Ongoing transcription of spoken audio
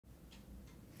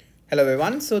Hello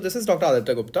everyone, so this is Dr.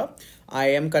 Aditya Gupta. I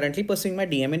am currently pursuing my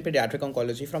DM in Pediatric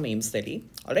Oncology from AIIMS Delhi.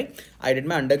 Alright, I did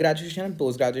my undergraduation and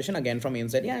post-graduation again from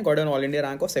AIIMS Delhi. I got an All India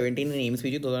rank of 17 in AIIMS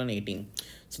PG 2018.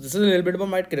 So this is a little bit about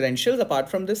my credentials. Apart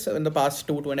from this, in the past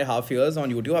 2.5 years on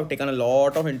YouTube, I've taken a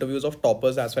lot of interviews of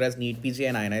toppers as far as NEET PG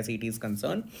and INICET is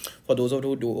concerned. For those of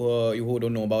you who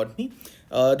don't know about me,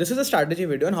 this is a strategy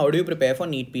video on how do you prepare for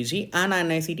NEET PG and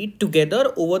INICET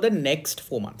together over the next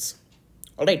 4 months.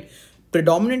 Alright.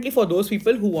 Predominantly for those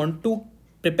people who want to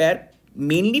prepare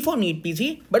mainly for NEET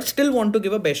PG but still want to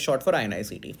give a best shot for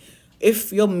INICET.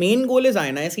 If your main goal is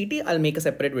INICET, I'll make a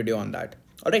separate video on that.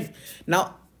 Alright.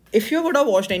 Now, if you would have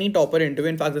watched any topper interview,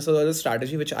 in fact, this was a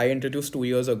strategy which I introduced 2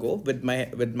 years ago with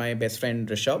my best friend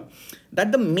Rishabh,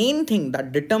 that the main thing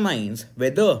that determines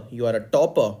whether you are a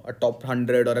topper, a top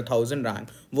 100 or 1,000 rank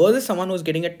versus someone who's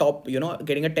getting a top,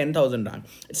 getting a 10,000 rank.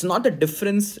 It's not the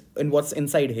difference in what's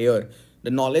inside here. The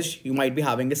knowledge you might be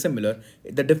having is similar.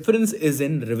 The difference is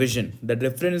in revision. The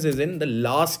difference is in the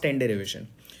last 10-day revision.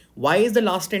 Why is the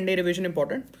last 10-day revision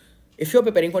important? If you're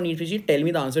preparing for NEET PG, tell me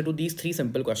the answer to these 3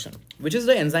 simple questions. Which is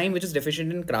the enzyme which is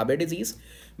deficient in Krabbe disease?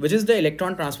 Which is the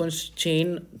electron transfer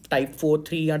chain type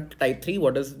 4-3 and type 3?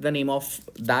 What is the name of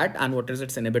that and what is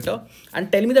its inhibitor?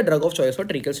 And tell me the drug of choice for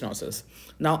tracheal stenosis.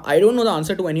 Now, I don't know the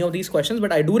answer to any of these questions,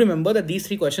 but I do remember that these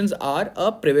 3 questions are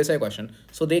a previous year question.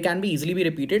 So they can be easily be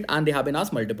repeated and they have been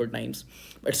asked multiple times.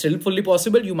 But still fully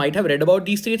possible, you might have read about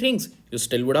these 3 things. You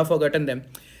still would have forgotten them.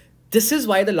 This is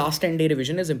why the last 10-day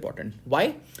revision is important.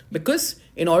 Why? Because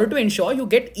in order to ensure you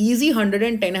get easy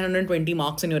 110, 120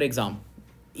 marks in your exam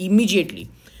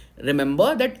immediately.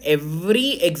 Remember that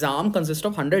every exam consists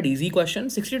of 100 easy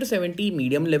questions, 60 to 70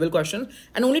 medium level questions,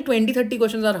 and only 20-30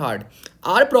 questions are hard.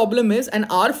 Our problem is, and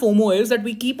our FOMO is, that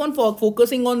we keep on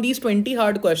focusing on these 20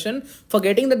 hard questions,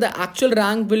 forgetting that the actual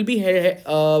rank will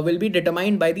be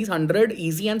determined by these 100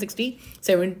 easy and 60,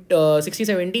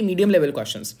 70 medium level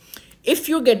questions. If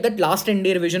you get that last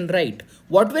 10-day revision right,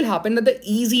 what will happen that the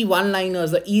easy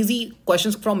one-liners, the easy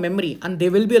questions from memory, and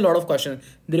there will be a lot of questions.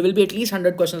 There will be at least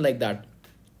 100 questions like that.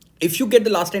 If you get the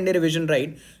last 10-day revision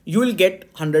right, you will get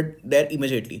 100 there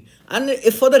immediately. And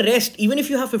if for the rest, even if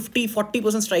you have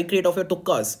 40% strike rate of your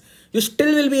tukkas, you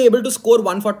still will be able to score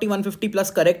 140, 150 plus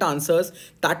correct answers.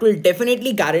 That will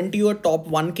definitely guarantee you a top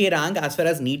 1K rank as far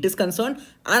as NEET is concerned.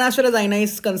 And as far as INI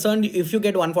is concerned, if you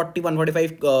get 140,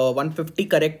 145, 150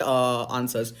 correct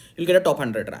answers, you'll get a top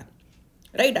 100 rank.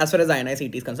 Right, as far as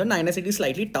INICET is concerned, INICET is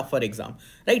slightly tougher exam,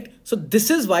 right? So this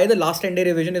is why the last 10-day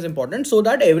revision is important, so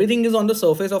that everything is on the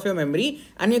surface of your memory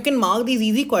and you can mark these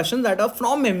easy questions that are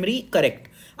from memory correct.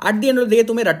 At the end of the day,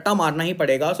 तुम्हें रट्टा मारना ही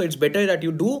पड़ेगा, so it's better that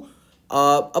you do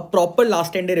a proper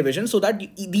last 10-day revision so that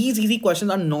these easy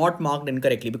questions are not marked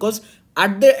incorrectly, because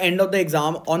at the end of the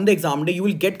exam, on the exam day, you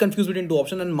will get confused between 2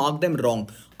 options and mark them wrong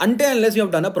unless you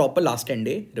have done a proper last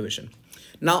 10-day revision.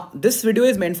 Now, this video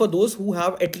is meant for those who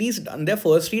have at least done their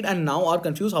first read and now are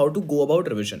confused how to go about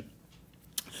revision.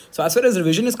 So as far as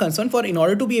revision is concerned, in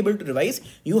order to be able to revise,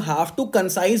 you have to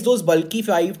concise those bulky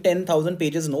 5-10,000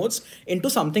 pages notes into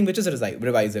something which is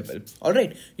revisable. All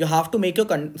right, you have to make your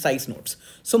concise notes.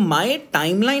 So my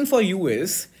timeline for you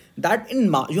is that in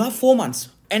March, you have 4 months,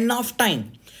 enough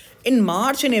time. In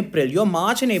March and April, your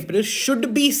March and April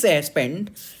should be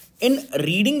spent in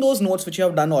reading those notes which you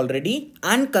have done already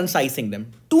and concising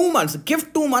them. 2 months,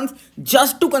 give 2 months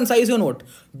just to concise your note.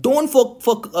 Don't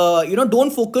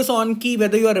focus on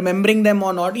whether you are remembering them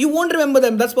or not. You won't remember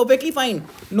them. That's perfectly fine.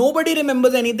 Nobody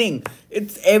remembers anything.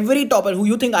 It's every topper who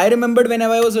you think I remembered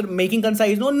whenever I was making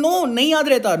concise. No, nahi yaad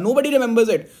rehta. Nobody remembers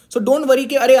it. So don't worry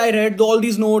I read all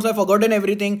these notes, I've forgotten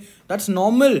everything. That's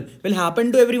normal. Will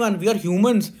happen to everyone. We are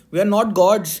humans. We are not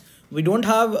gods. We don't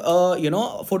have,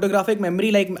 photographic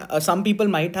memory like some people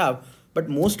might have. But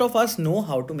most of us know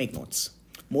how to make notes.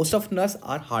 Most of us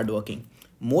are hardworking.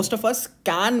 Most of us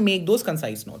can make those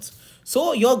concise notes.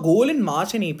 So your goal in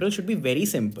March and April should be very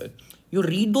simple. You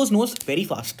read those notes very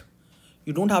fast.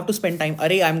 You don't have to spend time,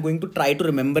 I'm going to try to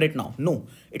remember it now. No,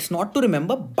 it's not to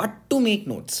remember, but to make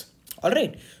notes. All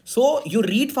right. So you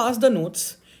read fast the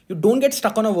notes. You don't get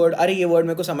stuck on a word. ये word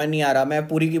मेरे को समझ नहीं आ रहा, मैं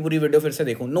पूरी की पूरी video फिर से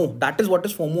देखूं. No, that is what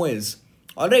is FOMO is.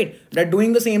 Alright, that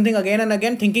doing the same thing again and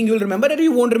again, thinking you'll remember it,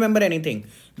 you won't remember anything.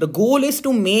 The goal is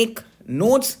to make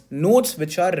notes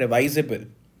which are revisable.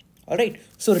 Alright,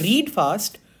 so read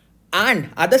fast and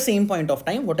at the same point of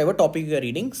time, whatever topic you are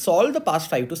reading, solve the past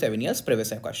 5 to 7 years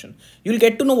previous year question. You'll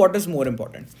get to know what is more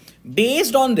important.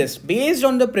 Based on this, based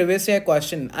on the previous year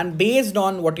question and based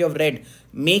on what you have read,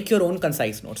 make your own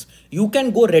concise notes. You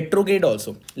can go retrograde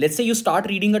also. Let's say you start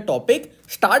reading a topic,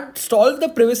 solve the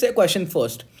previous year question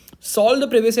first. Solve the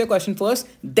previous year question first,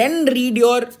 then read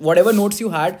your whatever notes you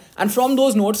had, and from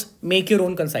those notes, make your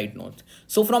own concise notes.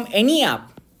 So from any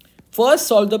app, first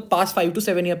solve the past 5 to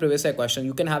 7 year previous year question.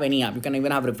 You can have any app. You can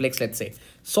even have Reflex, let's say.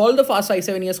 Solve the past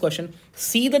 5-7 years question.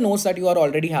 See the notes that you are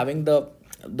already having,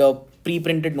 the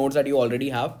pre-printed notes that you already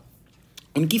have.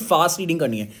 उनकी fast reading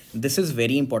करनी है. This is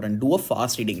very important. Do a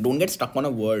fast reading. Don't get stuck on a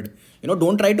word.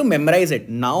 Don't try to memorize it.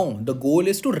 Now, the goal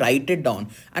is to write it down.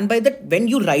 And by that, when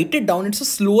you write it down, it's a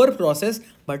slower process,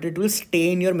 but it will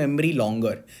stay in your memory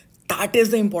longer. That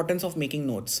is the importance of making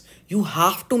notes. You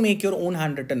have to make your own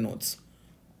handwritten notes.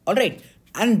 All right.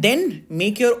 And then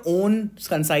make your own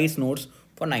concise notes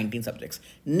for 19 subjects.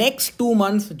 Next 2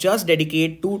 months, just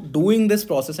dedicate to doing this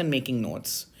process and making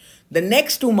notes. The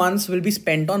next 2 months will be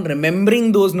spent on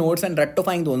remembering those notes and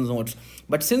rectifying those notes.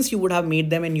 But since you would have made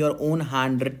them in your own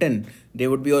handwritten, they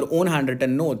would be your own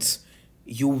handwritten notes.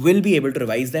 You will be able to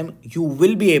revise them. You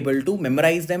will be able to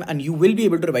memorize them, and you will be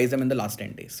able to revise them in the last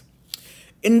 10 days.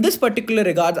 In this particular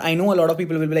regards, I know a lot of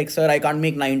people will be like, sir, I can't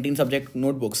make 19 subject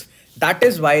notebooks. That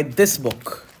is why this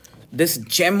book, this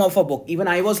gem of a book, even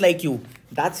I was like you,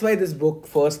 that's why this book,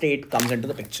 First Aid, comes into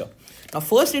the picture. Now,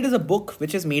 First Aid is a book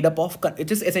which is made up of,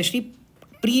 it is essentially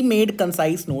pre-made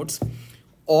concise notes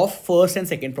of first and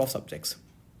second prof subjects.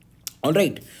 All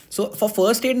right. So for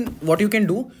First Aid, what you can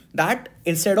do that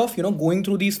instead of, going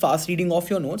through these fast reading of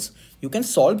your notes, you can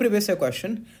solve previous year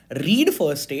question, read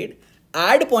First Aid,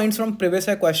 add points from previous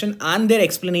year question and their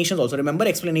explanations also. Remember,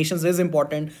 explanations is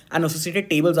important and associated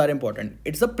tables are important.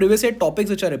 It's the previous year topics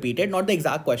which are repeated, not the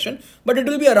exact question, but it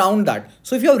will be around that.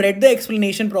 So if you have read the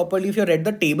explanation properly, if you have read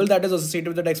the table that is associated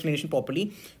with that explanation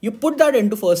properly, you put that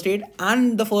into First Aid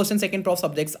and the first and second prof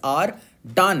subjects are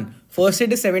done. First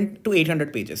Aid is 700 to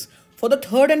 800 pages. For the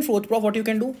third and fourth prof, what you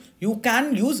can do, you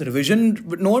can use revision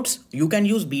notes. You can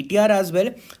use BTR as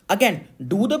well. Again,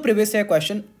 do the previous year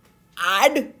question,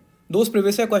 add those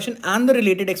previous year question and the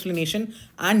related explanation,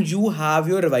 and you have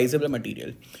your revisable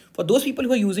material. For those people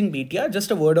who are using BTR,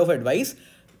 just a word of advice,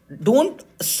 don't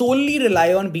solely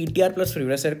rely on BTR plus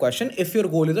previous year question if your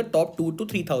goal is a top 2 to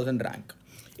 3,000 rank.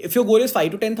 If your goal is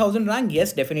 5 to 10,000 rank,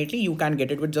 yes, definitely you can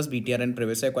get it with just BTR and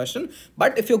previous year question.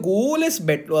 But if your goal is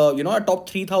a top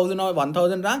 3,000 or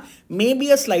 1,000 rank,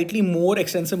 maybe a slightly more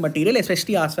extensive material,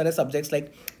 especially as far as subjects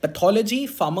like pathology,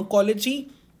 pharmacology,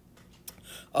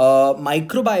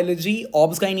 microbiology,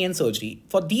 obs, gynae and surgery.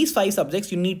 For these 5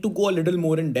 subjects, you need to go a little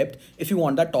more in depth if you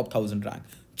want that top 1,000 rank.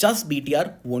 Just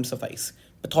BTR won't suffice.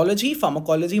 Pathology,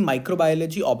 pharmacology,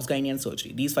 microbiology, obs, gynae and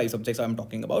surgery. These 5 subjects I'm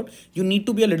talking about. You need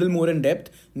to be a little more in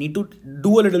depth, need to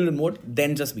do a little more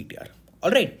than just BTR.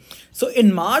 Alright. So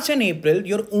in March and April,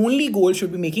 your only goal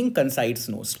should be making concise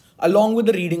notes along with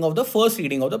the reading of the first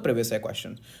reading of the previous year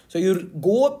question. So you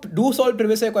go do solve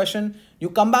previous year question, you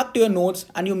come back to your notes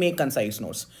and you make concise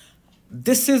notes.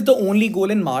 This is the only goal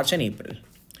in March and April.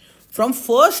 From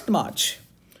 1st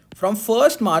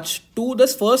March to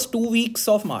this first 2 weeks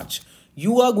of March,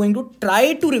 you are going to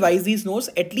try to revise these notes,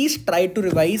 at least try to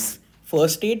revise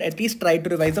First Aid, at least try to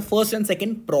revise the first and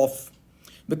second prof,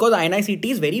 because INICET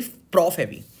is very prof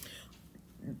heavy.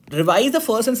 Revise the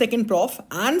first and second prof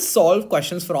and solve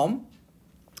questions from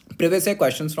previous year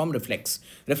questions from Reflex.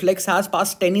 Reflex has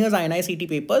past 10 years INICET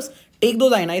papers. Take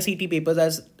those INICET papers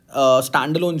as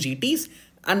standalone GTs,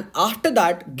 and after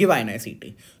that give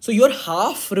INICET. So your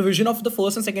half revision of the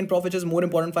first and second prof, which is more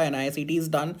important for INICET, is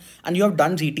done, and you have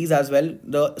done GTs as well.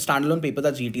 The standalone papers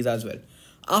are GTs as well.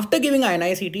 After giving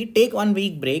INICET, take 1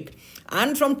 week break,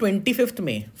 and from 25th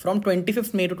May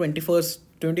to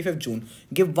 25th June,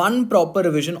 give one proper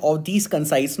revision of these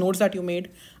concise notes that you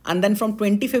made, and then from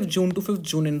 25th June to 5th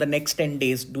June in the next 10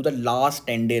 days, do the last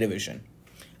 10-day revision,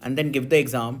 and then give the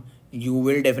exam. You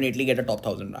will definitely get a top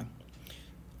 1,000 rank.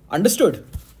 Understood?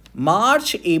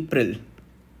 March and April,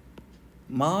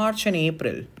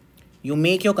 you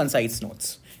make your concise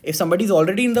notes. If somebody is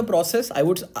already in the process, I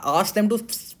would ask them to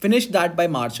finish that by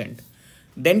March end.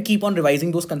 Then keep on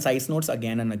revising those concise notes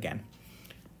again and again.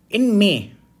 In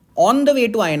May, on the way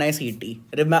to INICET,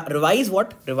 revise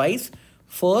what? Revise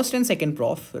first and second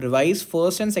prof. Revise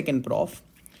first and second prof.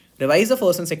 Revise the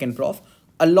first and second prof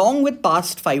along with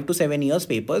past 5 to 7 years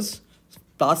papers.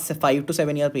 Past 5 to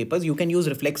 7 year papers. You can use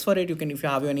Reflex for it. You can, if you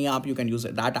have any app, you can use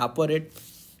that app for it.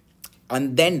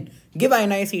 And then give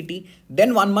INICET,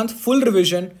 then 1 month full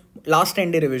revision, last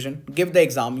 10-day revision, give the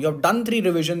exam. You have done 3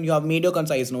 revision, you have made your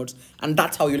concise notes, and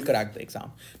that's how you'll crack the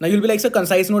exam. Now you'll be like, sir,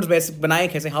 concise notes banaye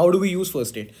kaise? How do we use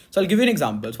First Aid? So I'll give you an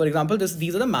example. For example,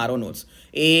 these are the marrow notes.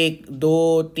 1,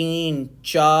 2, 3,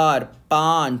 4,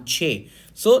 5, 6.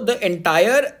 So the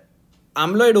entire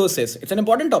amyloidosis, it's an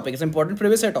important topic, it's an important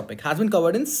previous year topic, has been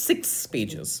covered in 6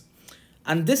 pages.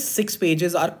 And this 6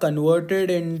 pages are converted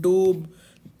into,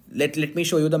 let me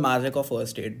show you the magic of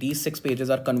first aid. These 6 pages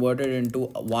are converted into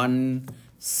one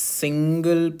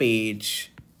single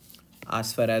page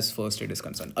as far as first aid is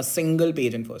concerned. A single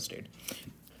page in first aid.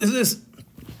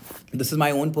 This is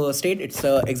my own first aid. It's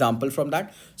an example from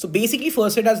that. So basically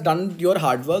first aid has done your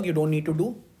hard work. You don't need to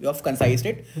do. You have concised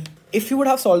it. If you would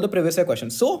have solved the previous year question.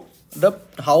 So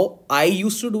how I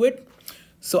used to do it.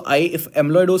 So if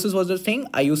amyloidosis was the thing,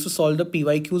 I used to solve the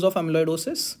PYQs of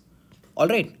amyloidosis. All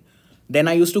right. Then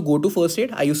I used to go to first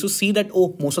aid. I used to see that,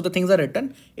 oh, most of the things are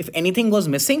written. If anything was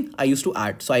missing, I used to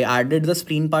add. So I added the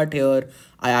spleen part here.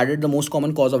 I added the most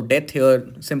common cause of death here.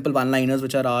 Simple one-liners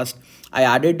which are asked. I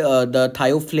added the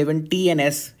thioflavin T and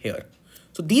S here.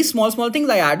 So these small things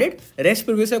I added. Rest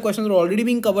previous year questions are already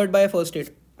being covered by first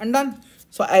aid. And done.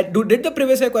 So I did the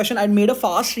previous year question. I made a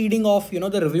fast reading of,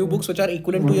 the review books which are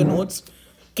equivalent to your notes.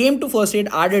 Came to first aid,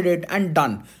 added it, and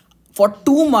done. For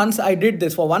 2 months, I did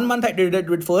this. For 1 month, I did it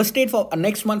with first aid. For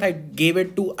next month, I gave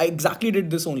it to, I exactly did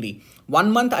this only.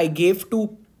 1 month, I gave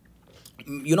to,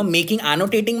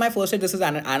 annotating my first aid. This is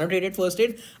an annotated first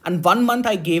aid. And 1 month,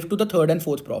 I gave to the third and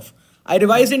fourth prof. I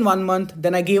revised in 1 month.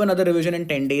 Then I gave another revision in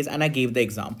 10 days and I gave the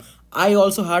exam. I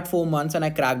also had 4 months and I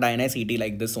cracked INICET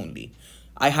like this only.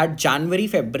 I had January,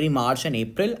 February, March and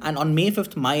April, and on May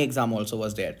 5th, my exam also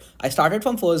was there. I started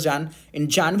from 1st Jan. In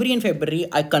January and February,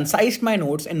 I concised my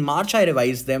notes. In March, I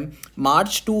revised them.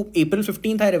 March to April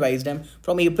 15th, I revised them.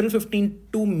 From April 15th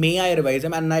to May, I revised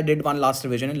them, and I did one last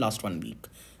revision in last 1 week.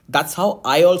 That's how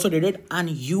I also did it,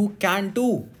 and you can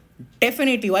too.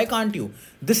 Definitely, why can't you?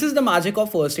 This is the magic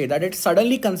of first aid, that it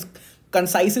suddenly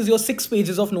concises your 6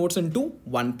 pages of notes into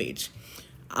 1 page.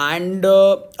 And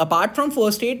apart from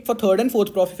first aid, for third and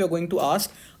fourth prof, if you're going to ask,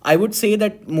 I would say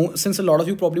that since a lot of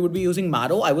you probably would be using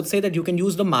Marrow, I would say that you can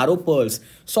use the Marrow pearls.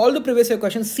 Solve the previous year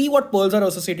questions, see what pearls are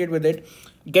associated with it,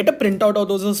 get a printout of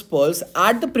those pearls,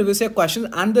 add the previous year questions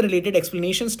and the related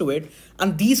explanations to it,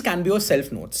 and these can be your self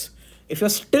notes. If you're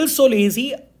still so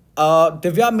lazy,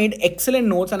 Divya made excellent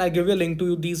notes, and I'll give you a link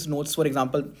to these notes. For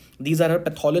example, these are her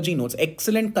pathology notes,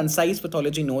 excellent concise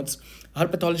pathology notes. Her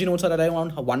pathology notes are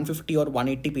around 150 or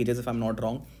 180 pages if I'm not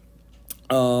wrong.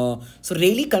 So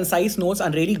really concise notes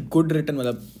and really good written.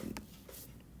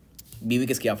 BV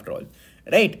kiski after all,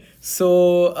 right?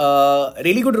 So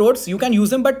really good notes. You can use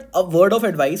them, but a word of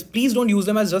advice, please don't use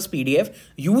them as just PDF.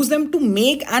 Use them to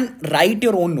make and write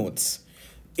your own notes.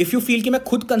 If you feel कि मैं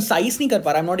खुद concise नहीं कर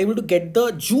पा रहा, I'm not able to get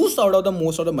the juice out of the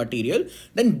most of the material,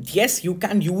 then yes, you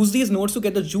can use these notes to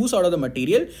get the juice out of the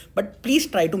material, but please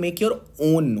try to make your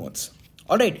own notes.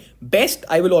 Alright, best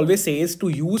I will always say is to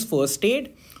use first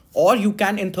aid, or you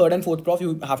can in third and fourth prof,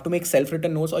 you have to make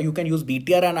self-written notes, or you can use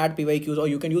BTR and add PYQs, or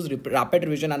you can use rapid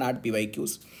revision and add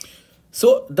PYQs.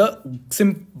 So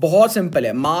बहुत simple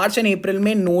है. March and April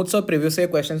में notes और previous year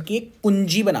questions की एक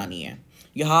कुंजी बनानी है.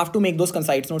 You have to make those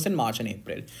concise notes in March and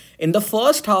April. In the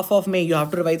first half of May, you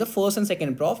have to revise the first and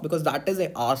second prof, because that is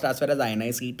asked as far as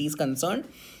INICET is concerned,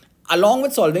 along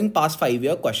with solving past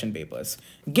 5-year question papers.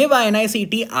 Give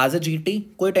INICET as a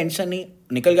GT. Koi tension nahi.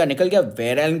 Nikal gaya.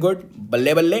 Very and good.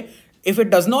 Balle balle. If it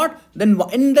does not, then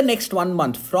in the next 1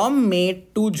 month, from May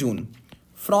to June,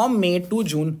 1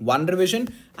 revision,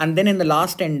 and then in the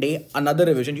last 10 days, another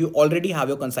revision. You already have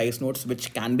your concise notes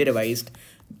which can be revised.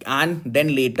 And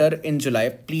then later in July,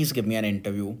 please give me an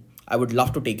interview. I would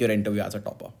love to take your interview as a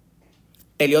topper.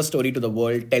 Tell your story to the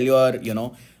world. Tell your,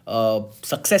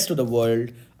 success to the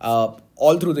world.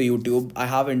 All through the YouTube. I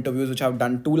have interviews which have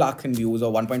done 2 lakhs in views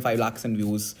or 1.5 lakhs in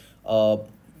views.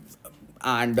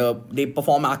 And they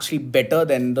perform actually better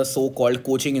than the so-called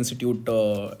coaching institute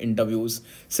interviews,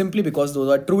 simply because those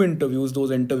are true interviews.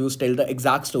 Those interviews tell the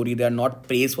exact story. They are not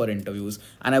praise for interviews,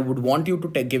 and I would want you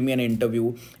to give me an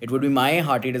interview. It would be my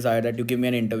hearty desire that you give me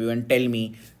an interview and tell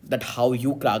me that how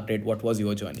you cracked it, what was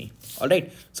your journey. All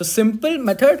right, so simple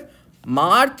method.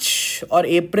 March और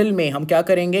April में हम क्या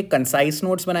करेंगे? Concise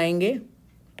notes बनाएंगे.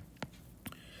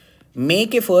 May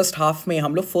के first half में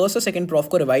हम लोग first और second prof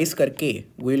को revise करके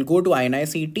we will go to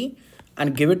INICET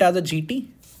and give it as a GT.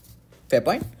 Fair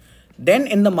point. Then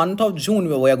in the month of June,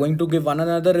 we are going to give one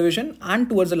another revision, and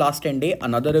towards the last 10 days,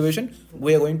 another revision.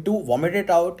 We are going to vomit it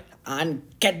out and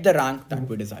get the rank that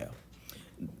we desire.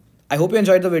 I hope you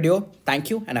enjoyed the video. Thank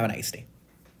you and have a nice day.